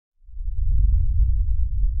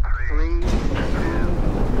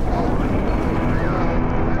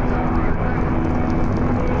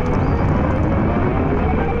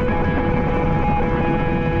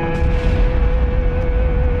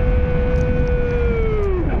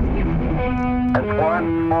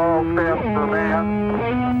0 steps per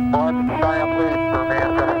man, 1 giant leap for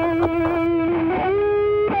mankind.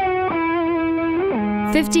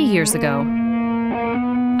 50 years ago,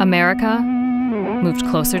 America moved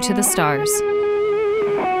closer to the stars,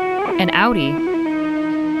 and Audi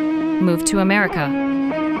moved to America.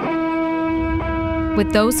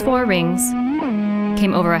 With those 4 rings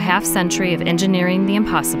came over a half-century of engineering the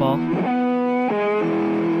impossible,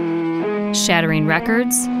 shattering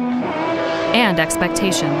records and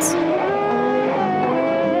expectations,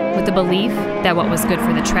 with the belief that what was good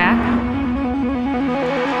for the track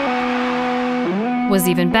was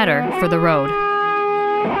even better for the road.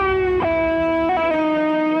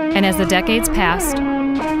 And as the decades passed,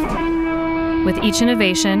 with each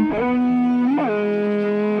innovation,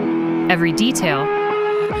 every detail,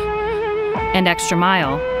 and extra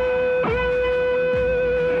mile,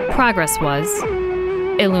 progress was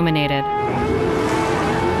illuminated.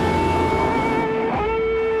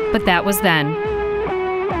 But that was then.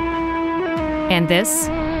 And this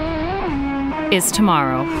is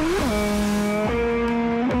tomorrow.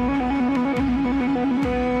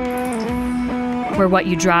 Where what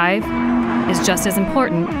you drive is just as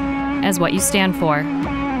important as what you stand for.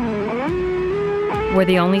 Where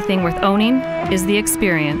the only thing worth owning is the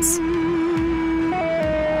experience.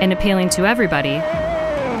 And appealing to everybody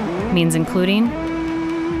means including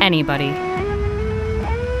anybody.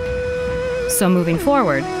 So moving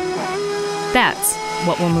forward, that's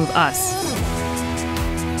what will move us.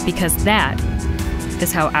 Because that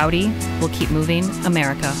is how Audi will keep moving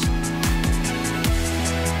America.